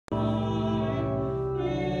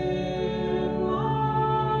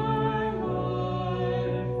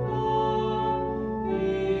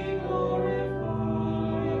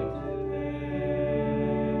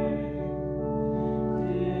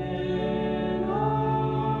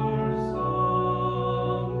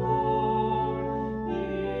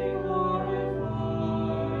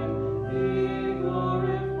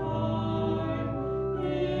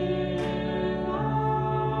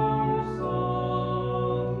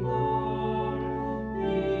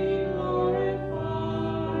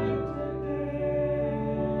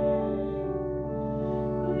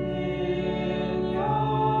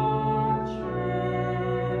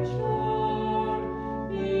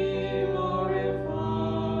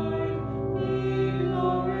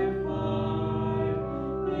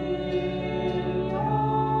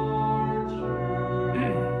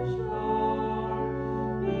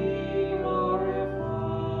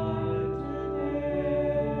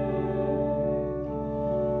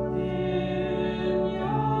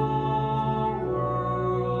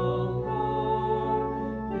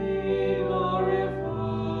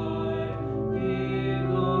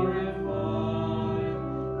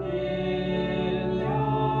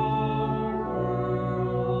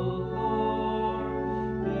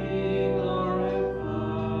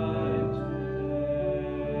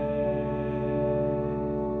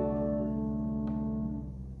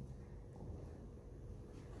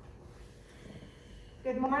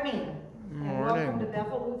Good morning, and welcome to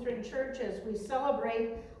Bethel Lutheran Church as we celebrate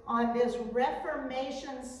on this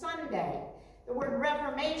Reformation Sunday. The word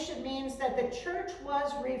Reformation means that the church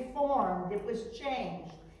was reformed, it was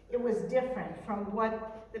changed, it was different from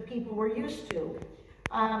what the people were used to.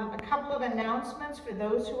 A couple of announcements for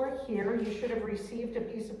those who are here. You should have received a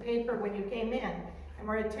piece of paper when you came in, and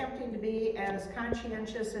we're attempting to be as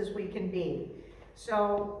conscientious as we can be.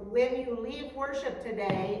 So when you leave worship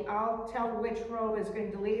today, I'll tell which row is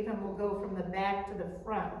going to leave, and we'll go from the back to the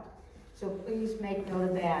front. So please make note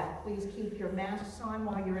of that. Please keep your masks on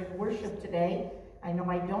while you're in worship today. I know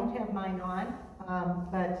I don't have mine on,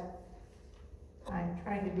 but I'm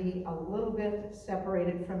trying to be a little bit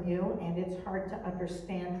separated from you, and it's hard to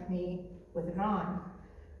understand me with it on.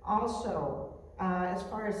 Also, as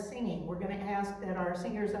far as singing, we're going to ask that our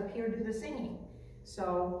singers up here do the singing.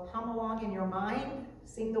 So hum along in your mind,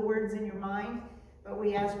 sing the words in your mind, but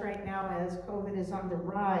we ask right now, as COVID is on the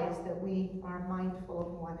rise, that we are mindful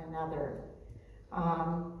of one another.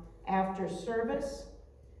 After service,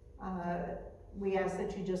 we ask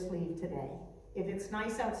that you just leave today. If it's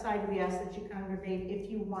nice outside, we ask that you congregate if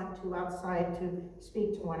you want to outside to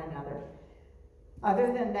speak to one another. Other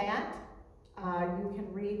than that, you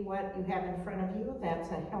can read what you have in front of you.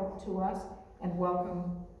 That's a help to us, and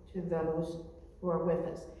welcome to those who are with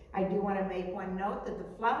us. I do want to make one note that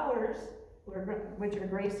the flowers which are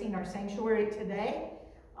gracing our sanctuary today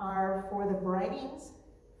are for the Bridings'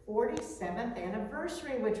 47th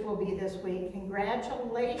anniversary, which will be this week.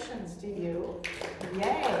 Congratulations to you.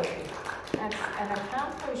 Yay. That's an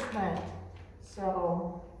accomplishment.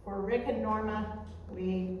 So for Rick and Norma,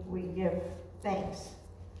 we give thanks.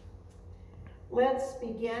 Let's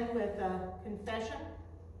begin with a confession.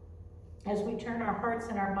 As we turn our hearts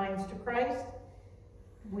and our minds to Christ,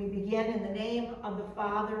 we begin in the name of the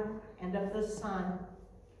Father, and of the Son,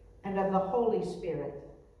 and of the Holy Spirit.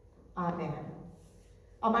 Amen.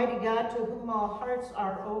 Almighty God, to whom all hearts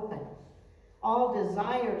are open, all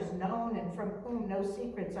desires known, and from whom no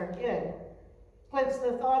secrets are hid, cleanse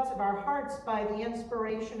the thoughts of our hearts by the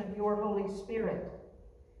inspiration of your Holy Spirit,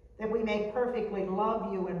 that we may perfectly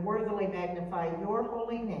love you and worthily magnify your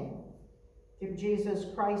holy name, through Jesus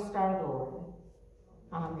Christ our Lord.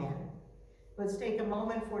 Amen. Let's take a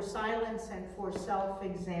moment for silence and for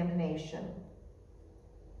self-examination.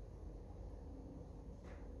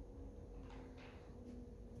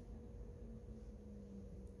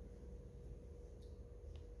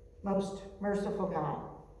 Most merciful God,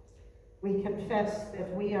 we confess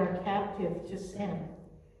that we are captive to sin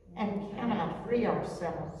and cannot free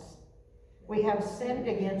ourselves. We have sinned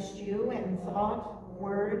against you in thought,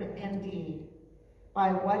 word, and deed, by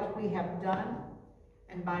what we have done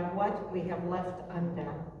and by what we have left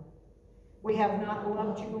undone. We have not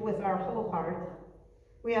loved you with our whole heart.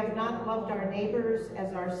 We have not loved our neighbors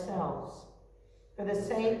as ourselves. For the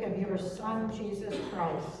sake of your Son, Jesus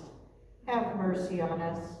Christ, have mercy on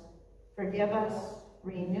us, forgive us,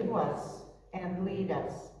 renew us, and lead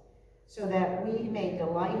us, so that we may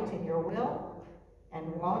delight in your will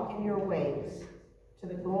and walk in your ways, to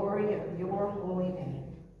the glory of your holy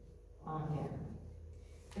name. Amen.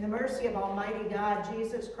 In the mercy of Almighty God,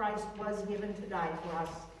 Jesus Christ was given to die for us,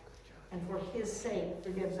 and for his sake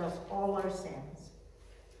forgives us all our sins.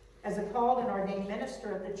 As a called and ordained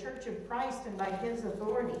minister of the Church of Christ and by his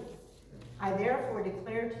authority, I therefore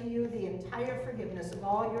declare to you the entire forgiveness of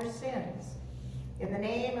all your sins, in the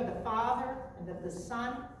name of the Father, and of the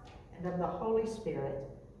Son, and of the Holy Spirit.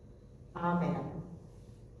 Amen.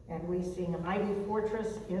 And we sing, "A Mighty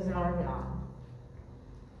Fortress is Our God."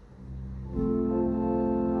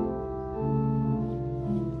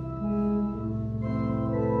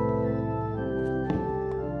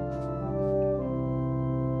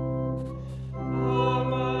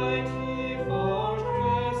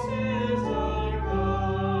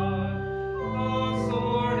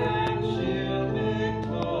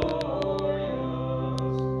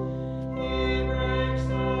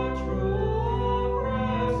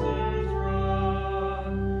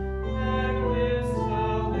 And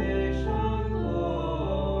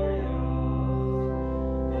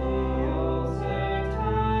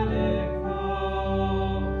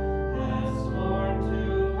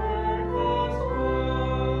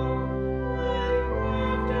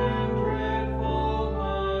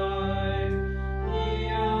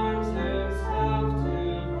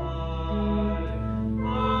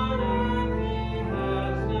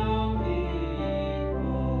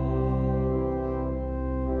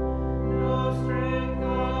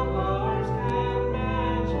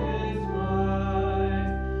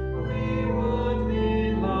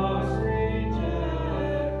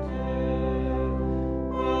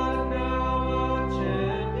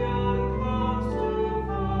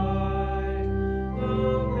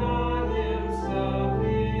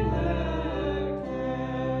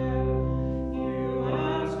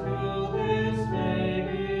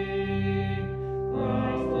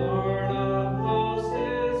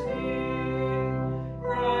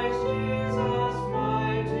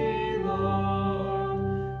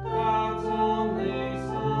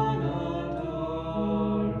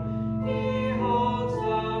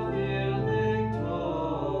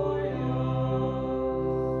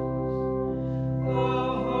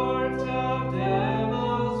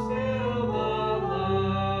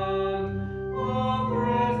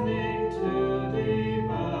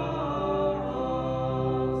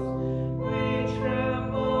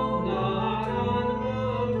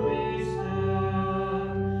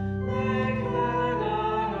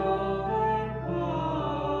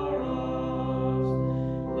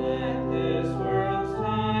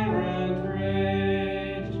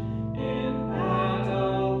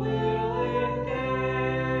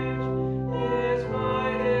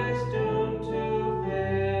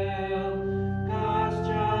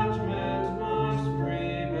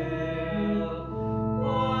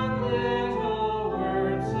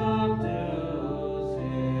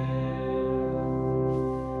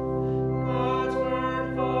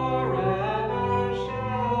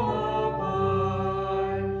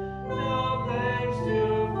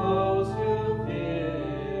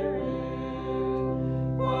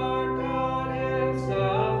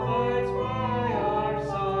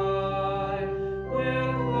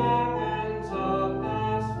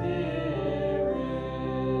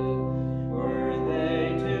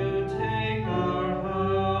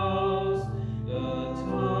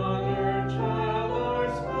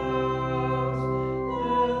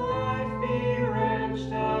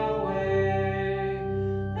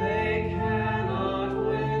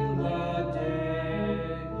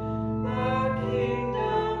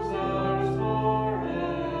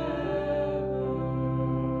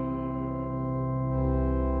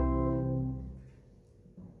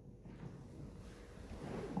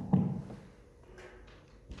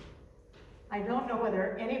I don't know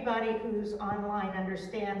whether anybody who's online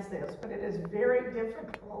understands this, but it is very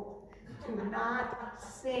difficult to not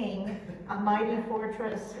sing "A Mighty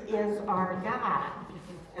Fortress is Our God,"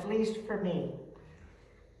 at least for me.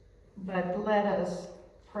 But let us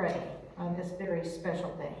pray on this very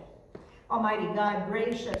special day. Almighty God,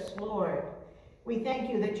 gracious Lord, we thank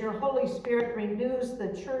you that your Holy Spirit renews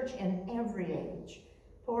the church in every age.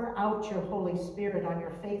 Pour out your Holy Spirit on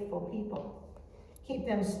your faithful people. Keep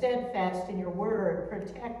them steadfast in your word.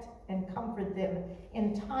 Protect and comfort them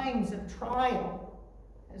in times of trial,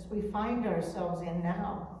 as we find ourselves in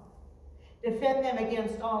now. Defend them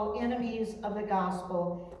against all enemies of the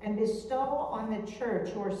gospel and bestow on the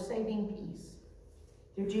church your saving peace.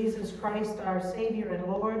 Through Jesus Christ, our Savior and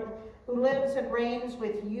Lord, who lives and reigns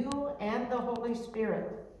with you and the Holy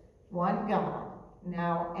Spirit, one God,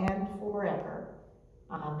 now and forever.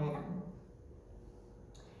 Amen.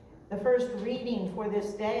 The first reading for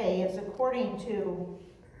this day is according to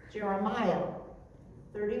Jeremiah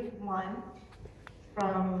 31,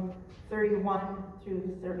 from 31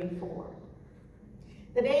 through 34.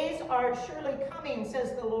 The days are surely coming,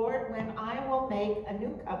 says the Lord, when I will make a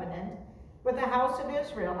new covenant with the house of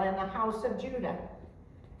Israel and the house of Judah.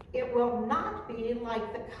 It will not be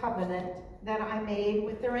like the covenant that I made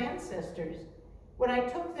with their ancestors when I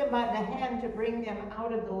took them by the hand to bring them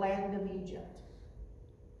out of the land of Egypt.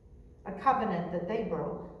 A covenant that they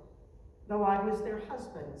broke, though I was their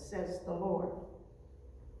husband, says the Lord.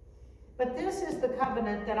 But this is the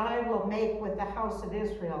covenant that I will make with the house of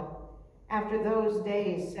Israel after those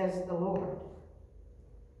days, says the Lord.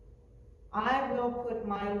 I will put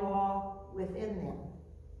my law within them,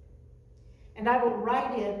 and I will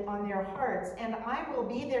write it on their hearts, and I will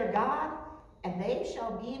be their God, and they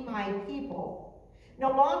shall be my people. No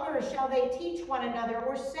longer shall they teach one another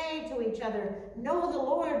or say to each other, know the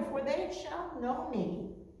Lord, for they shall know me,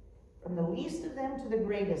 from the least of them to the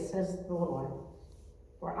greatest, says the Lord.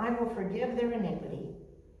 For I will forgive their iniquity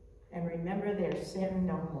and remember their sin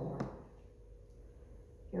no more.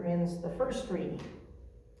 Here ends the first reading.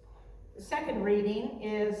 The second reading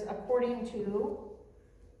is according to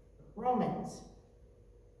Romans,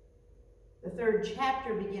 the 3rd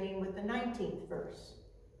chapter, beginning with the 19th verse.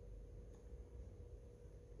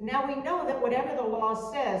 Now we know that whatever the law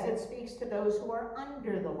says, it speaks to those who are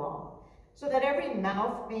under the law, so that every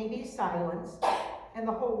mouth may be silenced and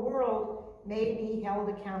the whole world may be held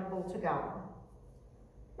accountable to God.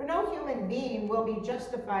 For no human being will be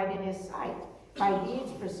justified in his sight by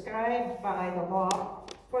deeds prescribed by the law,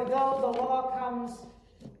 for through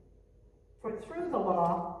the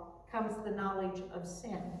law comes the knowledge of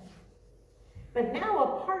sin. But now,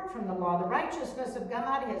 apart from the law, the righteousness of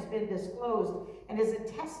God has been disclosed and is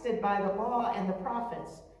attested by the law and the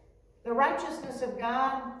prophets. The righteousness of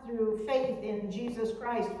God through faith in Jesus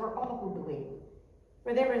Christ for all who believe.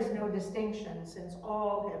 For there is no distinction, since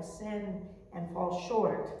all have sinned and fall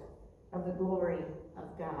short of the glory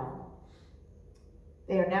of God.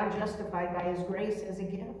 They are now justified by his grace as a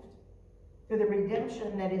gift, through the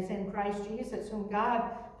redemption that is in Christ Jesus, whom God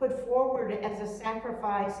put forward as a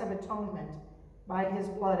sacrifice of atonement by his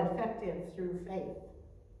blood, effective through faith.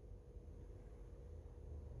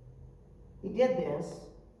 He did this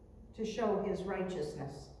to show his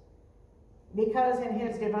righteousness, because in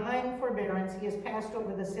his divine forbearance he has passed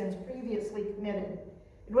over the sins previously committed.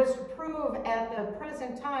 It was to prove at the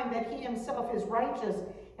present time that he himself is righteous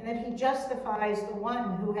and that he justifies the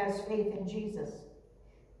one who has faith in Jesus.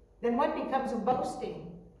 Then what becomes of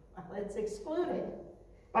boasting? Well, it's excluded.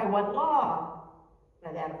 By what law?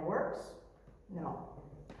 By that of works? No,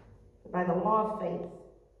 but by the law of faith.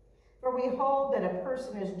 For we hold that a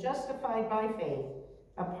person is justified by faith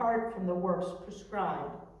apart from the works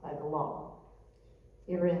prescribed by the law.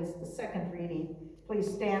 Here ends the second reading. Please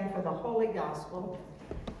stand for the Holy Gospel,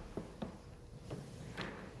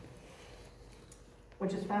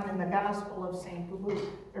 which is found in the Gospel of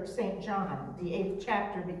St. John, the 8th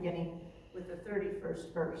chapter, beginning with the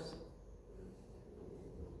 31st verse.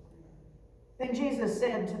 Then Jesus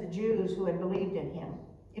said to the Jews who had believed in him,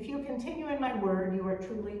 if you continue in my word, you are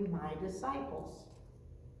truly my disciples.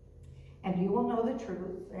 And you will know the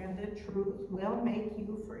truth, and the truth will make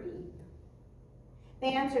you free.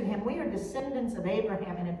 They answered him, we are descendants of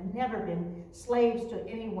Abraham and have never been slaves to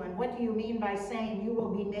anyone. What do you mean by saying you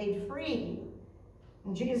will be made free?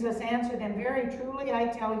 And Jesus answered them, very truly I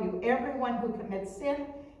tell you, everyone who commits sin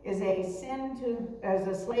is a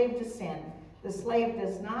slave to sin. The slave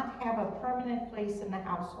does not have a permanent place in the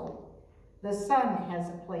household. The Son has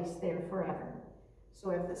a place there forever.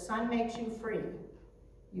 So if the Son makes you free,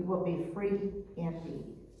 you will be free indeed.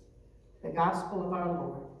 The Gospel of our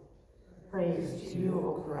Lord. Praise to you,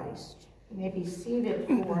 O Christ. You may be seated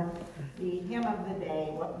for the hymn of the day,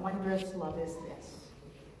 What Wondrous Love Is This?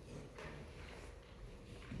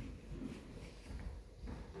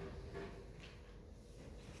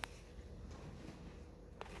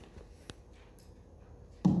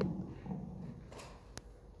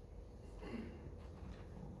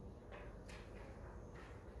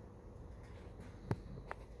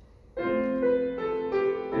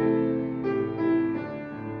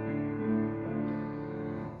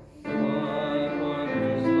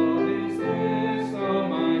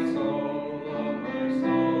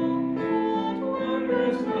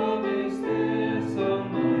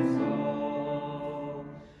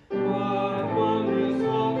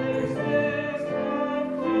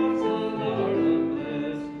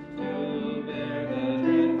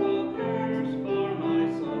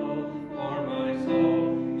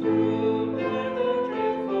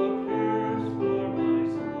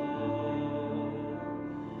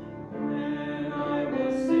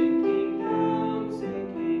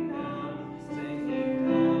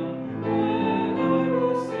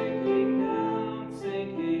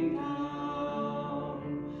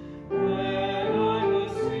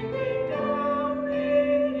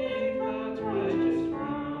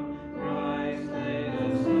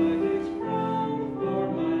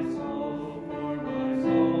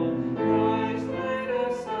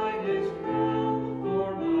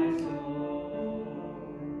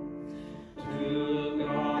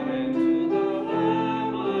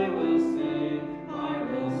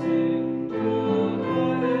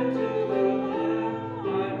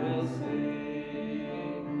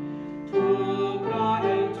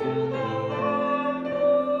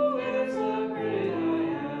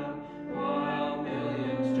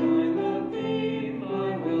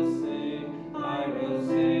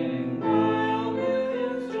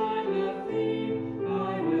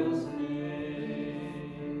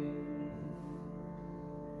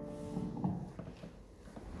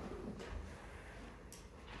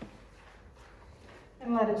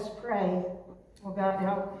 Let us pray. Oh God,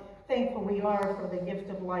 how thankful we are for the gift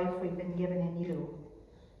of life we've been given in you.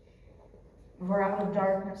 For out of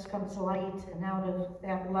darkness comes light, and out of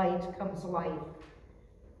that light comes life.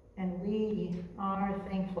 And we are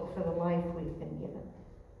thankful for the life we've been given.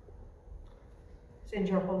 Send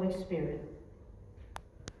your Holy Spirit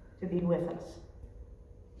to be with us.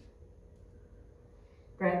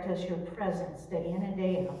 Grant us your presence day in and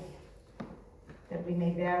day out, that we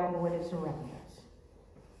may battle what is around us.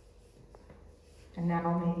 And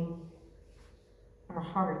now may our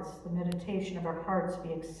hearts, the meditation of our hearts,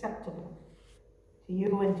 be acceptable to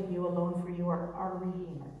you and to you alone, for you are our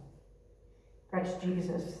Redeemer. Christ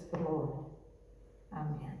Jesus the Lord.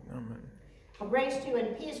 Amen. Amen. Well, grace to you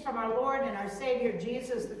and peace from our Lord and our Savior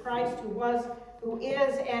Jesus the Christ, who was, who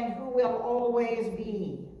is, and who will always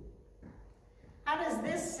be. How does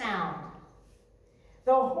this sound?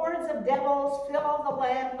 Though hordes of devils fill the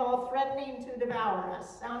land, all threatening to devour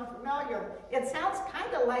us. Sound familiar? It sounds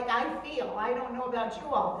kind of like I feel. I don't know about you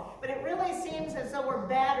all, but it really seems as though we're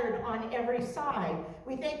battered on every side.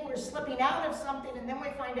 We think we're slipping out of something, and then we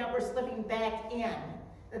find out we're slipping back in.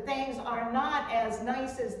 That things are not as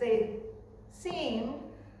nice as they seem,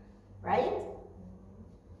 right?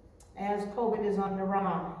 As COVID is on the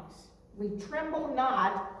rise. We tremble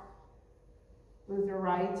not, Luther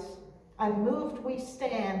writes, unmoved we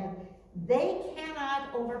stand. They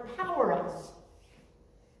cannot overpower us.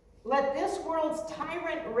 Let this world's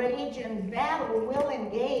tyrant rage, and battle will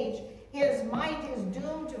engage. His might is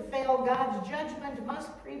doomed to fail. God's judgment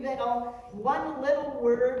must prevail. One little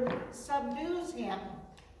word subdues him.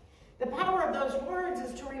 The power of those words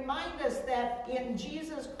is to remind us that in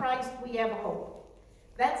Jesus Christ we have hope.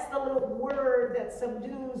 That's the little word that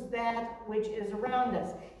subdues that which is around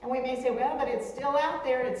us. And we may say, well, but it's still out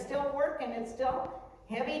there, it's still working, it's still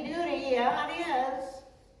heavy duty. Yeah, it is.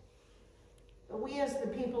 But we as the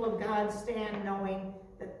people of God stand knowing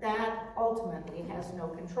that that ultimately has no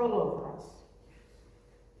control over us.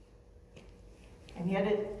 And yet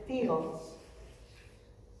it feels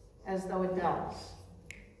as though it does.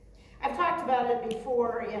 I've talked about it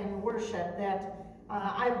before in worship that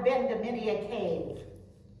I've been to many a cave.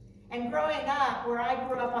 And growing up, where I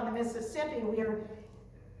grew up on the Mississippi, we were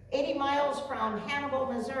 80 miles from Hannibal,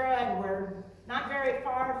 Missouri, and we're not very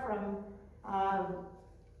far from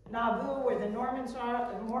Nauvoo, where the Mormons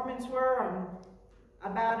were, and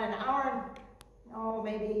about an hour,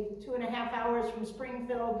 maybe 2.5 hours from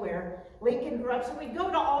Springfield, where Lincoln grew up. So we'd go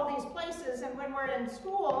to all these places, and when we're in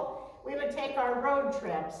school, we would take our road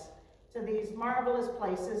trips to these marvelous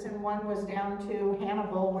places, and one was down to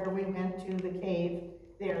Hannibal, where we went to the cave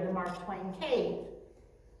there, the Mark Twain Cave.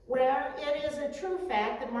 where it is a true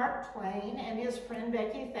fact that Mark Twain and his friend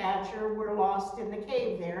Becky Thatcher were lost in the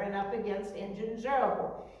cave there and up against Injun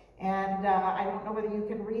Joe. And I don't know whether you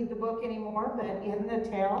can read the book anymore, but in the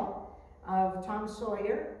tale of Tom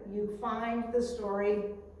Sawyer, you find the story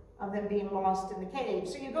of them being lost in the cave.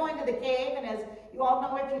 So you go into the cave, and as you all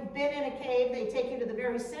know, if you've been in a cave, they take you to the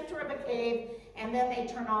very center of a cave, and then they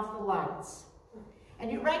turn off the lights.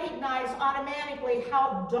 And you recognize automatically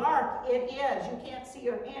how dark it is. You can't see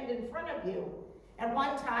your hand in front of you. And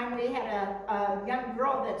one time we had a young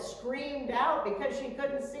girl that screamed out because she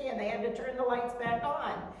couldn't see, and they had to turn the lights back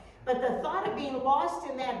on. But the thought of being lost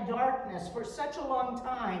in that darkness for such a long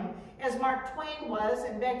time, as Mark Twain was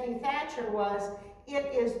and Becky Thatcher was,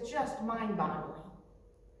 it is just mind-boggling.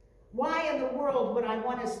 Why in the world would I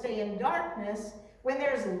want to stay in darkness when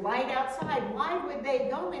there's light outside? Why would they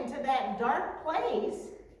go into that dark place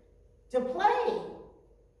to play?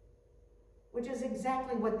 Which is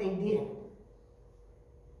exactly what they did.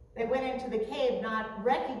 They went into the cave not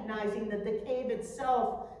recognizing that the cave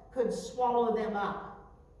itself could swallow them up.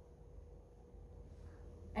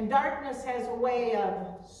 And darkness has a way of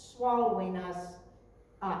swallowing us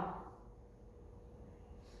up.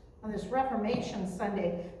 On this Reformation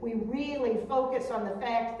Sunday, we really focus on the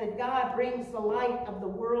fact that God brings the light of the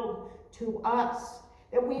world to us,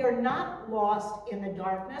 that we are not lost in the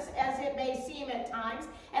darkness, as it may seem at times,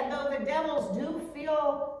 and though the devils do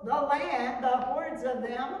fill the land, the hordes of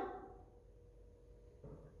them,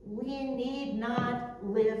 we need not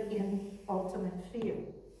live in ultimate fear.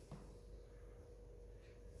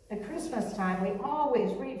 At Christmas time, we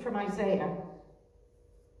always read from Isaiah,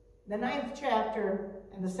 the 9th chapter,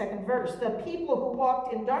 and the 2nd verse. The people who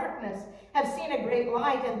walked in darkness have seen a great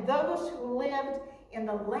light, and those who lived in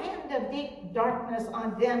the land of deep darkness,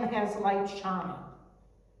 on them has light shined.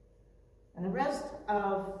 And the rest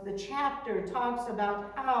of the chapter talks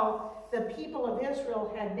about how the people of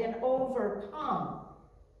Israel had been overcome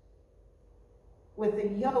with the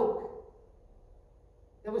yoke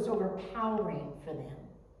that was overpowering for them.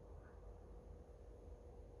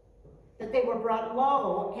 That they were brought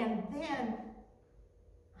low, and then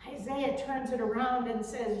Isaiah turns it around and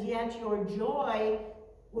says, yet your joy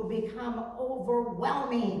will become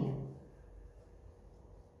overwhelming.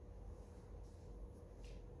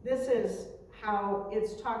 This is how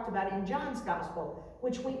it's talked about in John's Gospel,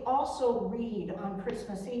 which we also read on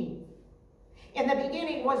Christmas Eve. In the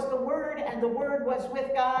beginning was the Word, and the Word was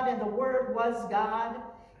with God, and the Word was God.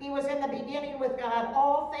 He was in the beginning with God.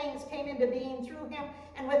 All things came into being through him,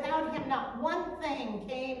 and without him not one thing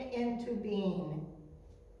came into being.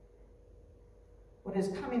 What has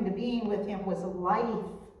come into being with him was life,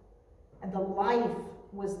 and the life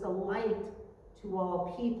was the light to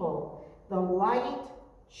all people. The light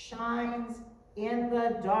shines in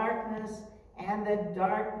the darkness, and the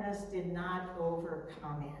darkness did not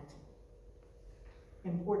overcome it.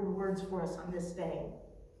 Important words for us on this day.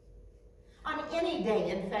 On any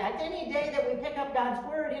day, in fact, any day that we pick up God's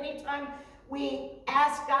Word, anytime we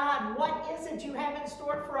ask God, what is it you have in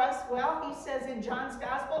store for us? Well, he says in John's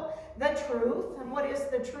Gospel, the truth. And what is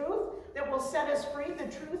the truth that will set us free?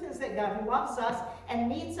 The truth is that God loves us and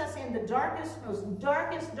meets us in the darkest, most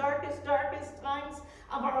darkest times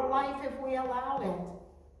of our life if we allow it.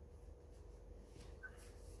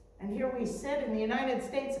 And here we sit in the United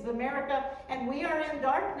States of America, and we are in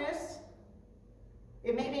darkness.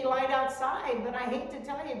 It may be light outside, but I hate to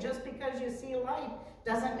tell you, just because you see light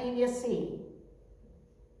doesn't mean you see.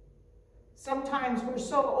 Sometimes we're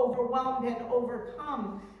so overwhelmed and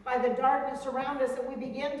overcome by the darkness around us that we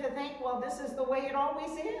begin to think, well, this is the way it always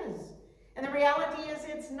is. And the reality is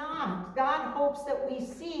it's not. God hopes that we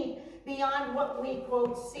see beyond what we,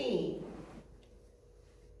 quote, see.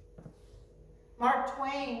 Mark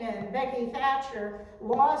Twain and Becky Thatcher,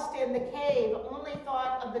 lost in the cave, only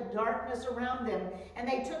thought of the darkness around them. And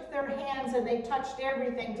they took their hands and they touched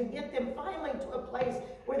everything to get them finally to a place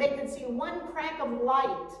where they could see one crack of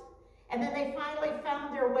light. And then they finally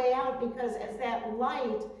found their way out, because as that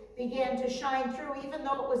light began to shine through, even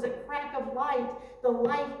though it was a crack of light, the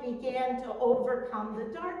light began to overcome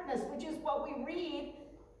the darkness, which is what we read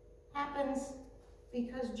happens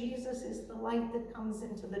because Jesus is the light that comes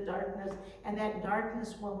into the darkness, and that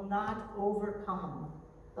darkness will not overcome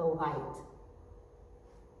the light.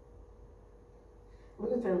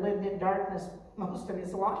 Luther lived in darkness most of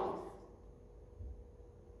his life.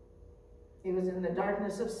 He was in the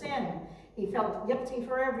darkness of sin. He felt guilty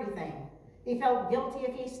for everything. He felt guilty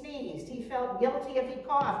if he sneezed. He felt guilty if he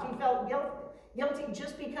coughed. He felt guilty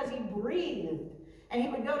just because he breathed. And he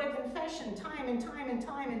would go to confession time and time and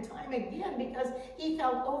time and time again because he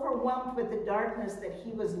felt overwhelmed with the darkness that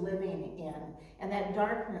he was living in. And that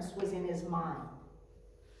darkness was in his mind.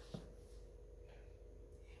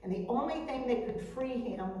 And the only thing that could free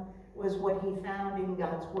him was what he found in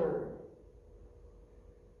God's word.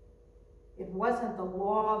 It wasn't the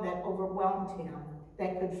law that overwhelmed him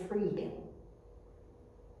that could free him.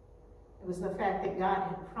 It was the fact that God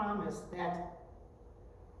had promised that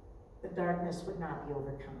the darkness would not be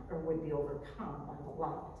overcome, or would be overcome by the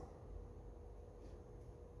light.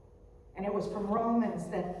 And it was from Romans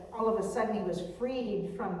that all of a sudden he was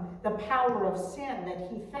freed from the power of sin that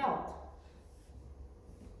he felt.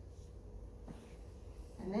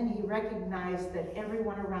 And then he recognized that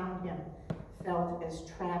everyone around him felt as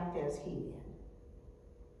trapped as he did.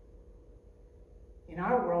 In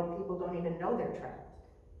our world, people don't even know they're trapped.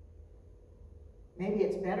 Maybe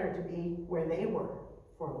it's better to be where they were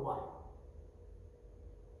for a while,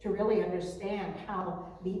 to really understand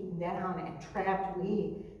how beaten down and trapped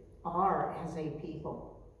we are as a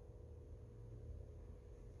people.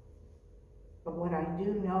 But what I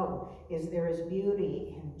do know is there is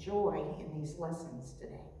beauty and joy in these lessons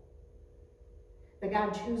today. That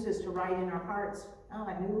God chooses to write in our hearts,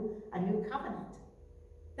 a new covenant.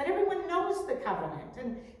 That everyone knows the covenant,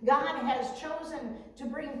 and God has chosen to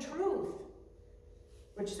bring truth,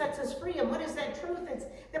 which sets us free. And what is that truth? It's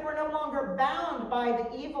that we're no longer bound by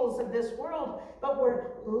the evils of this world, but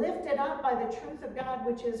we're lifted up by the truth of God,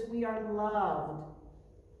 which is we are loved.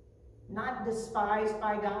 Not despised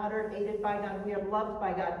by God or hated by God. We are loved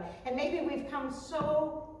by God. And maybe we've become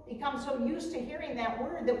so used to hearing that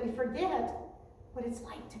word that we forget what it's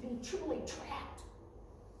like to be truly trapped.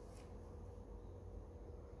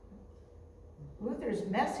 Luther's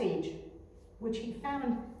message, which he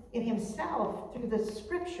found in himself through the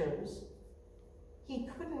scriptures, he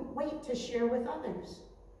couldn't wait to share with others.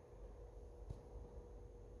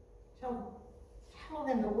 Tell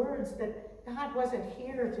them the words that God wasn't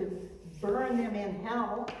here to burn them in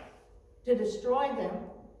hell, to destroy them,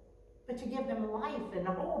 but to give them life and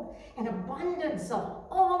hope and abundance of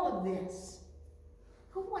all of this.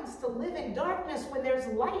 Who wants to live in darkness when there's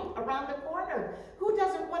light around the corner? Who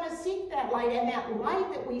doesn't want to seek that light? And that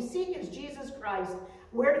light that we seek is Jesus Christ.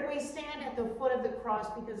 Where do we stand? At the foot of the cross,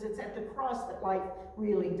 because it's at the cross that life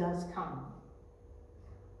really does come.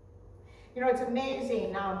 You know, it's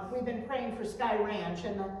amazing. We've been praying for Sky Ranch,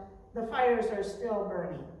 and the fires are still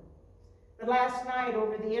burning. But last night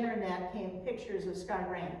over the internet came pictures of Sky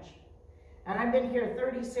Ranch. And I've been here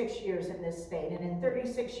 36 years in this state, and in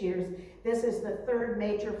 36 years, this is the third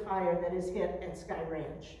major fire that has hit at Sky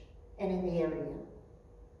Ranch and in the area,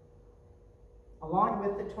 along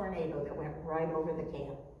with the tornado that went right over the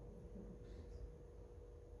camp.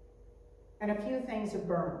 And a few things have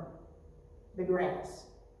burned. The grass.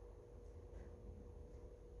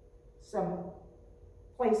 Some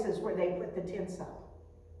places where they put the tents up.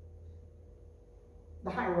 The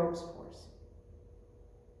high ropes course.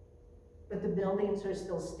 But the buildings are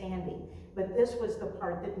still standing. But this was the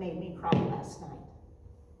part that made me cry last night.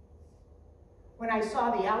 When I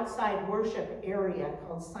saw the outside worship area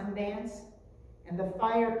called Sundance, and the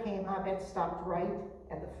fire came up, it stopped right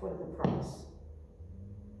at the foot of the cross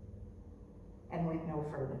and went no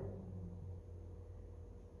further.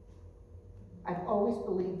 I've always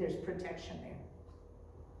believed there's protection there.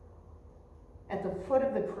 At the foot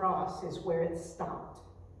of the cross is where it stopped.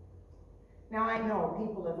 Now I know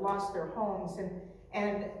people have lost their homes,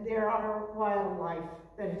 and there are wildlife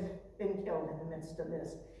that have been killed in the midst of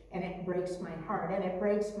this. And it breaks my heart. And it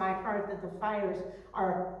breaks my heart that the fires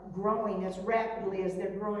are growing as rapidly as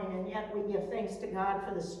they're growing. And yet we give thanks to God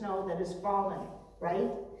for the snow that has fallen, right?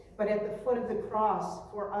 But at the foot of the cross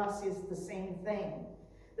for us is the same thing.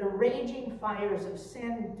 The raging fires of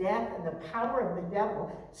sin, death, and the power of the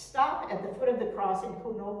devil stop at the foot of the cross and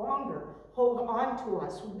can no longer hold on to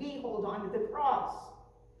us. We hold on to the cross.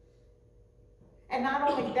 And not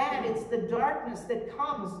only that, it's the darkness that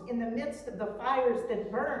comes in the midst of the fires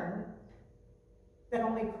that burn that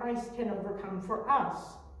only Christ can overcome for us.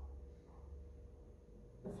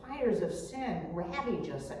 The fires of sin ravage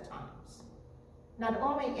us at times. Not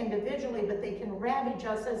only individually, but they can ravage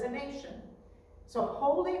us as a nation. So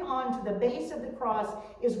holding on to the base of the cross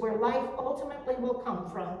is where life ultimately will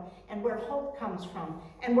come from, and where hope comes from,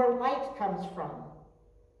 and where light comes from.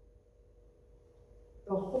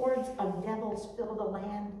 The hordes of devils fill the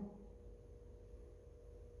land.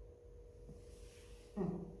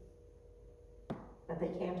 But they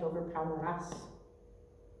can't overpower us.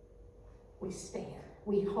 We stand.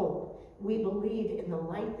 We hope. We believe in the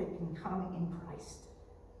light that can come in Christ.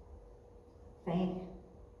 Thank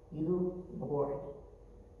you, Lord.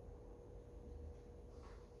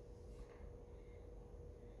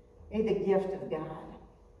 May the gift of God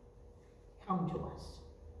come to us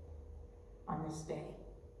on this day.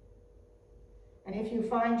 And if you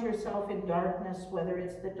find yourself in darkness, whether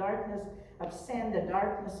it's the darkness of sin, the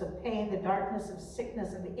darkness of pain, the darkness of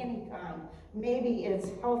sickness of any kind, maybe it's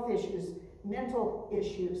health issues, mental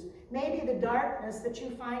issues, maybe the darkness that you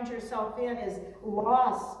find yourself in is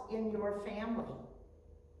loss in your family.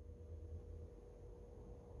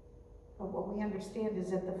 But what we understand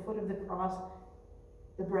is at the foot of the cross,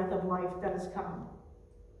 the breath of life does come.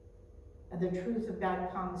 And the truth of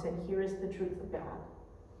God comes, and here is the truth of God.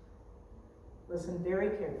 Listen very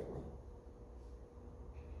carefully.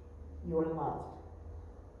 You are loved.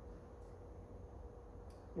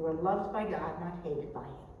 You are loved by God, not hated by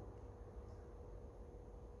Him.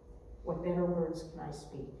 What better words can I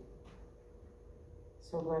speak?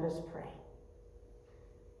 So let us pray.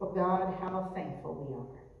 Oh God, how thankful we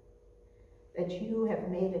are that you have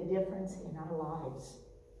made a difference in our lives.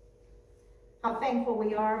 How thankful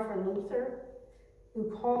we are for Luther,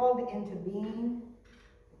 who called into being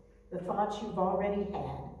the thoughts you've already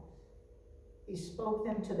had. He spoke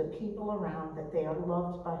them to the people around, that they are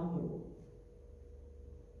loved by you.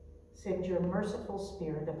 Send your merciful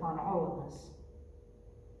Spirit upon all of us,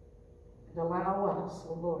 and allow us,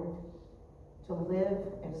 O Lord, to live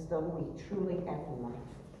as though we truly have life.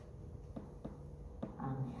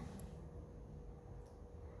 Amen.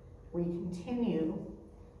 We continue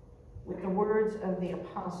with the words of the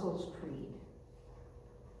Apostles' Creed.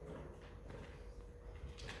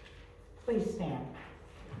 Please stand.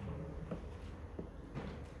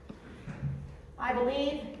 I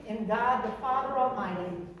believe in God the Father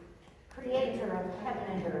Almighty, creator of heaven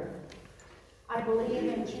and earth. I believe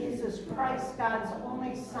in Jesus Christ, God's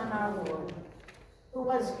only Son, our Lord, who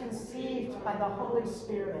was conceived by the Holy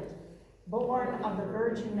Spirit, born of the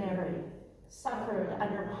Virgin Mary, suffered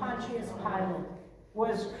under Pontius Pilate,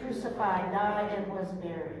 was crucified, died, and was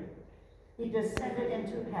buried. He descended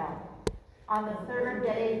into hell. On the third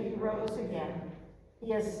day he rose again.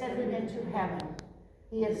 He ascended into heaven.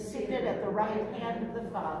 He is seated at the right hand of the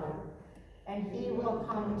Father, and he will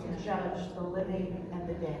come to judge the living and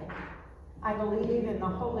the dead. I believe in the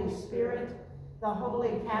Holy Spirit, the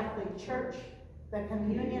Holy Catholic Church, the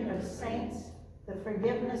communion of saints, the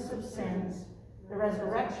forgiveness of sins, the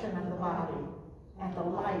resurrection of the body, and the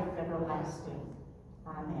life everlasting.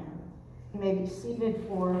 Amen. You may be seated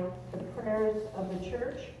for the prayers of the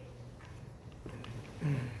church.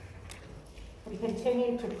 We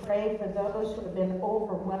continue to pray for those who have been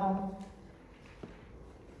overwhelmed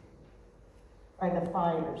by the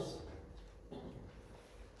fires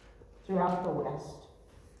throughout the West.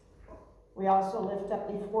 We also lift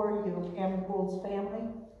up before you Pam Gould's family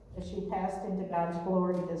as she passed into God's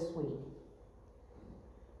glory this week.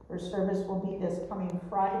 Her service will be this coming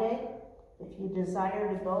Friday. If you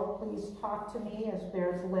desire to go, please talk to me, as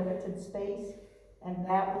there's limited space, and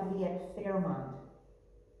that will be at Fairmont.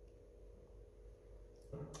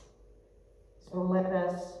 So let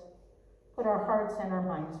us put our hearts and our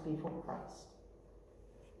minds before Christ.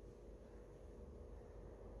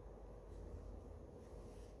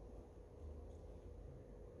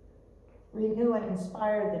 Renew and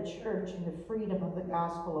inspire the church in the freedom of the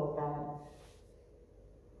gospel, O God.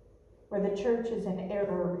 Where the church is in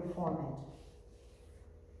error, reform it.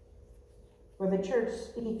 Where the church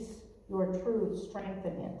speaks your truth,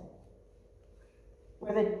 strengthen it.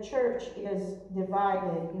 Where the church is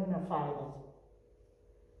divided, unify it.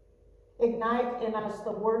 Ignite in us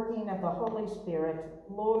the working of the Holy Spirit.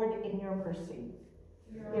 Lord, in your mercy,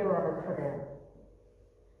 hear our prayer.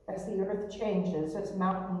 As the earth changes, as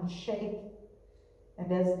mountains shake,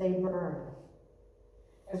 and as they burn,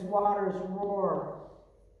 as waters roar,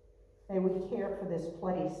 may we care for this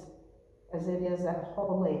place as it is a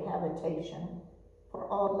holy habitation for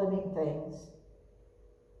all living things.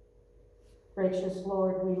 Gracious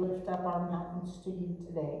Lord, we lift up our mountains to you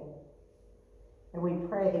today. And we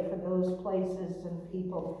pray for those places and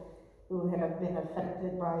people who have been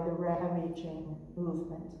affected by the ravaging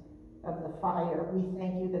movement of the fire. We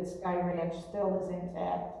thank you that Sky Ranch still is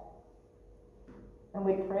intact. And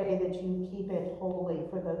we pray that you keep it holy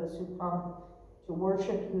for those who come to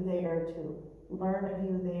worship you there, to learn of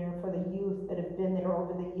you there, for the youth that have been there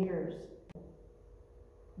over the years.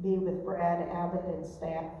 Be with Brad Abbott and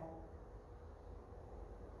staff.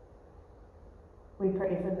 We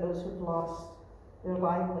pray for those who've lost their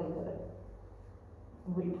livelihood.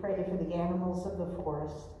 We pray for the animals of the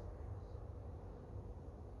forest,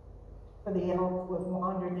 for the elk who have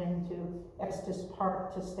wandered into Estes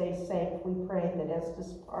Park to stay safe. We pray that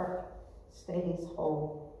Estes Park stays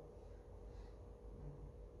whole.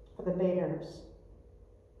 For the bears,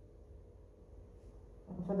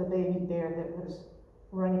 and for the baby bear that was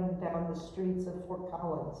running down the streets of Fort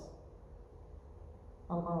Collins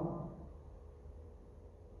alone.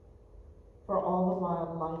 For all the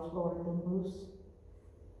wildlife, Lord, the moose,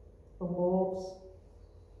 the wolves,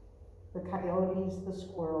 the coyotes, the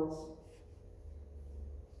squirrels.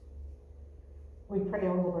 We pray,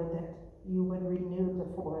 O Lord, that you would renew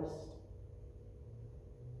the forest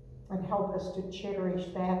and help us to cherish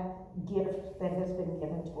that gift that has been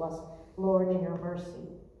given to us. Lord, in your mercy,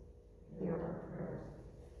 hear our prayers.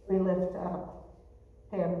 We lift up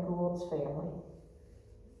Pam Gould's family,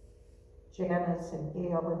 Janice and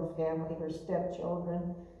Gail and family, her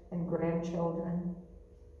stepchildren and grandchildren.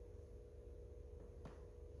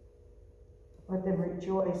 Let them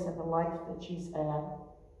rejoice in the life that she's had.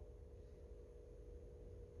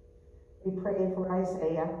 We pray for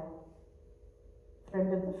Isaiah,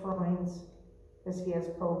 friend of the Freunds, as he has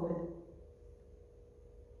COVID.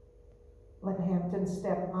 Lynn Hampton's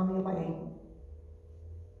stepmom, Elaine.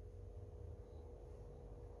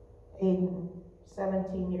 Aiden,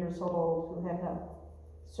 17 years old, who had a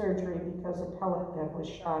surgery because a pellet gun was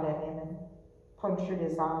shot at him and punctured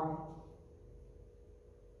his eye.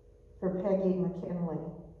 For Peggy McKinley,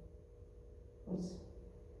 was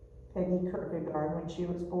Peggy Kierkegaard when she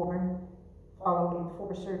was born, following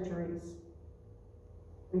 4 surgeries.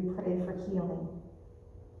 We pray for healing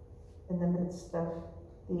in the midst of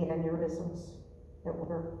the aneurysms that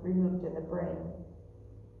were removed in the brain.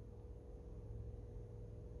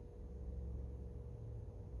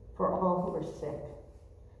 For all who are sick,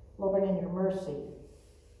 Lord, in your mercy,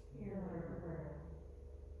 hear our prayer.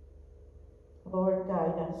 Lord,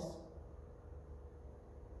 guide us.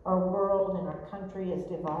 Our world and our country is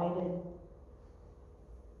divided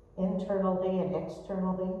internally and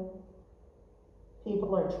externally.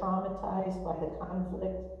 People are traumatized by the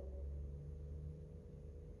conflict.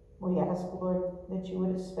 We ask, Lord, that you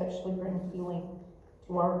would especially bring healing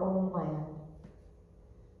to our own land.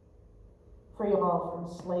 Free all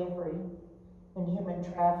from slavery and human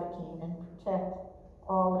trafficking, and protect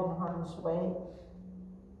all in harm's way.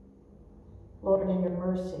 Lord, in your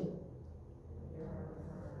mercy.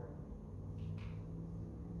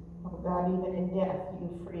 Oh God, even in death,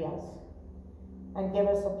 you free us and give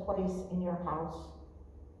us a place in your house.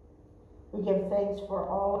 We give thanks for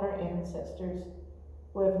all our ancestors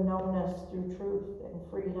who have known us through truth and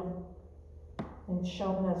freedom and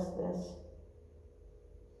shown us this.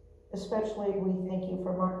 Especially, we thank you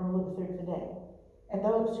for Martin Luther today and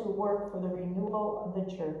those who work for the renewal of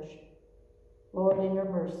the church. Lord, in your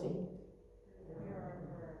mercy,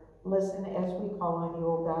 listen as we call on you,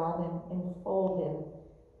 O God, and enfold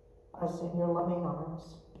us in your loving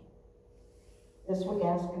arms. This we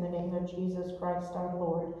ask in the name of Jesus Christ our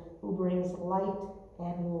Lord, who brings light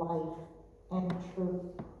and life and truth.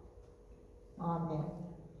 Amen.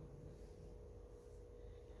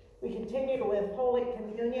 We continue with Holy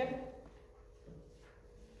Communion.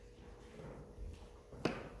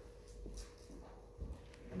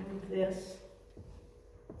 Move this.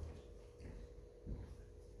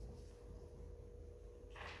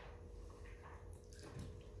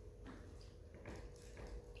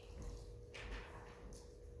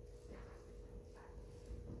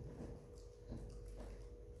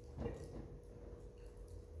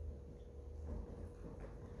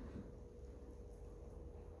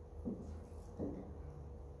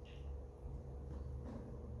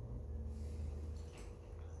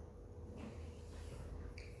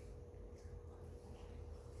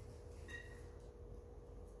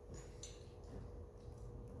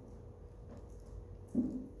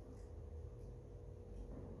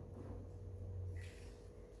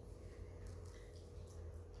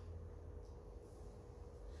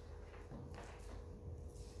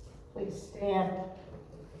 Please stand.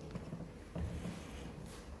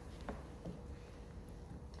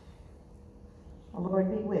 The Lord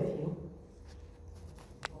be with you.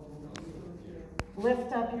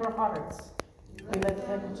 Lift up your hearts. We lift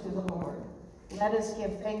them to the Lord. Let us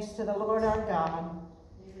give thanks to the Lord our God.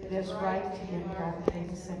 It is right to give God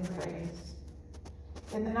thanks and praise.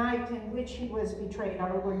 In the night in which he was betrayed,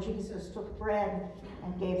 our Lord Jesus took bread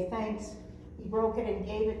and gave thanks. He broke it and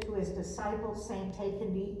gave it to his disciples, saying, "Take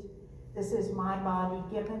and eat. This is my body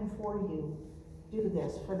given for you. Do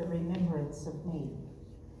this for the remembrance of me."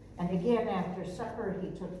 And again, after supper, he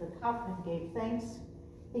took the cup and gave thanks.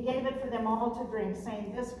 He gave it for them all to drink,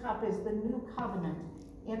 saying, "This cup is the new covenant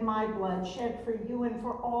in my blood, shed for you and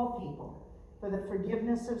for all people. For the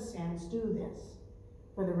forgiveness of sins, do this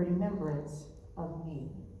for the remembrance of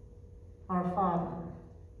me." Our Father,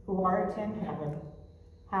 who art in heaven,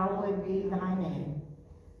 hallowed be thy name.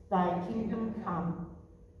 Thy kingdom come,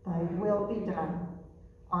 thy will be done,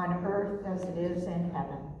 on earth as it is in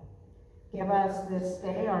heaven. Give us this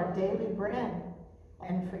day our daily bread,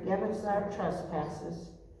 and forgive us our trespasses,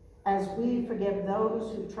 as we forgive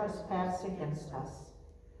those who trespass against us.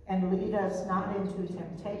 And lead us not into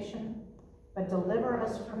temptation, but deliver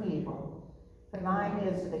us from evil. For thine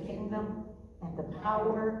is the kingdom, and the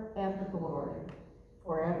power, and the glory,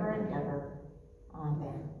 forever and ever.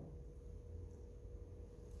 Amen.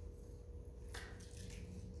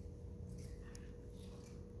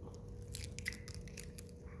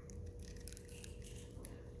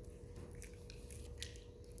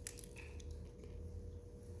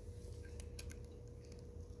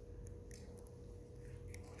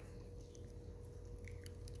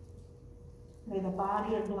 May the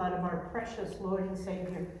body and blood of our precious Lord and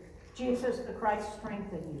Savior, Jesus the Christ,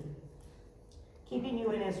 strengthen you, keeping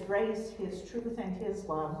you in his grace, his truth, and his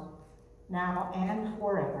love, now and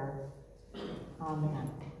forever. Amen.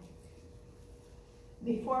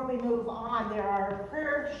 Before we move on, there are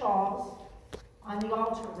prayer shawls on the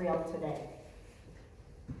altar rail today.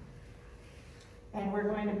 And we're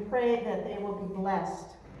going to pray that they will be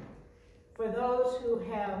blessed. For those who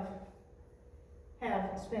have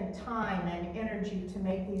spent time and energy to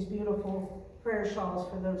make these beautiful prayer shawls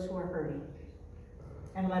for those who are hurting.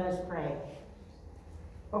 And let us pray.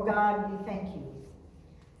 Oh God, we thank you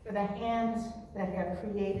for the hands that have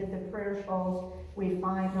created the prayer shawls we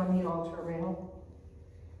find on the altar rail.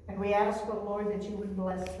 And we ask, oh Lord, that you would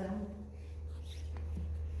bless them.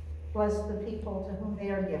 Bless the people to whom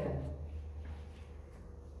they are given.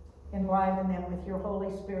 Enliven them with your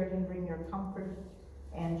Holy Spirit and bring your comfort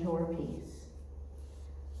and your peace.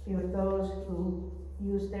 Be with those who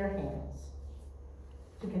use their hands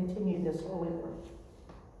to continue this holy work.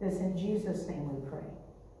 This in Jesus' name we pray.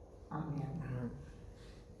 Amen.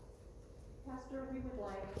 Pastor, we would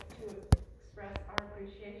like to express our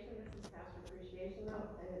appreciation. This is Pastor Appreciation Month,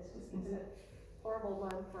 and it's just been a horrible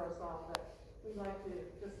month for us all, but we'd like to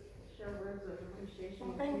just share words of appreciation.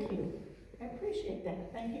 Well, thank you. I appreciate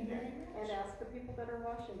that. Thank you very much. And ask the people that are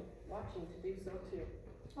watching to do so too.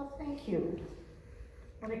 Well, thank you.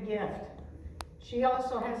 What a gift. She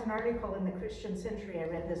also has an article in the Christian Century I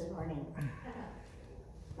read this morning.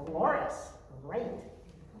 Dolores, great.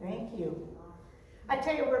 Thank you. I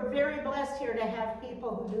tell you, we're very blessed here to have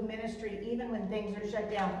people who do ministry even when things are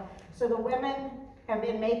shut down. So the women have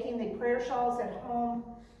been making the prayer shawls at home.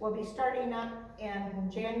 We'll be starting up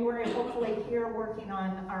in January, hopefully here, working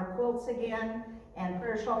on our quilts again and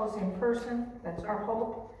prayer shawls in person. That's our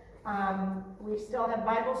hope. We still have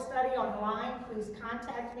Bible study online. Please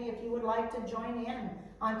contact me if you would like to join in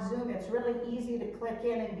on Zoom. It's really easy to click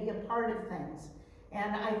in and be a part of things.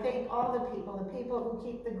 And I thank all the people who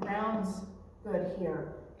keep the grounds good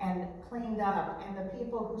here and cleaned up, and the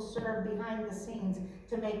people who serve behind the scenes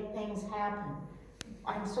to make things happen.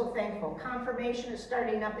 I'm so thankful. Confirmation is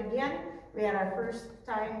starting up again. We had our first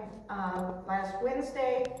time last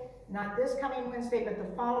Wednesday. Not this coming Wednesday, but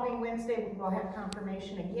the following Wednesday, we will have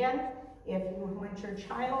confirmation again. If you want your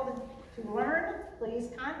child to learn, please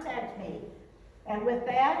contact me. And with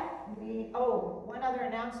that, one other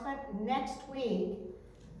announcement. Next week,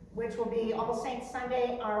 which will be All Saints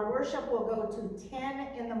Sunday, our worship will go to 10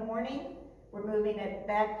 in the morning. We're moving it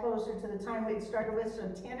back closer to the time we started with, so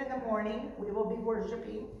 10 in the morning, we will be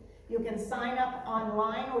worshiping. You can sign up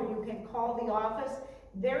online or you can call the office.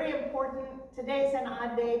 Very important, today's an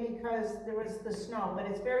odd day because there was the snow, but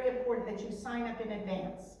it's very important that you sign up in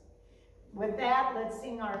advance. With that, let's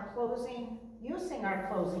sing our closing, you sing our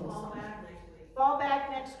closing song. Fall back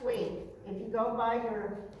next week. If you go by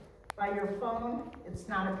your phone, it's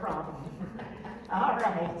not a problem. All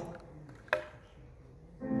right.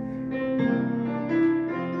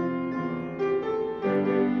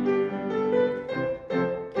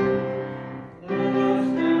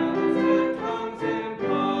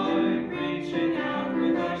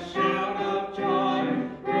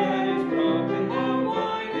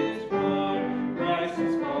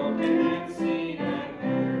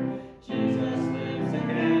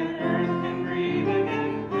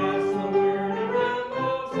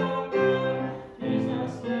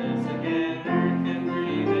 Jesus lives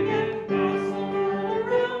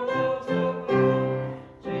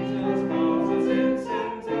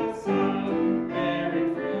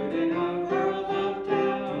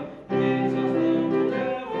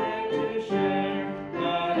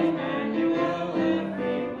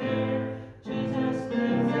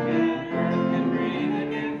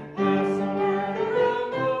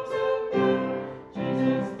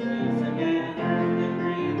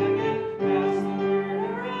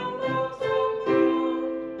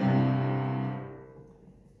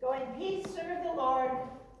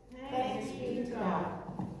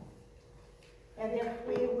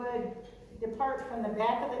from the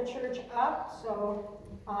back of the church up. So,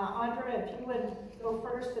 Andrea, if you would go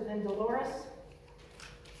first, and then Dolores.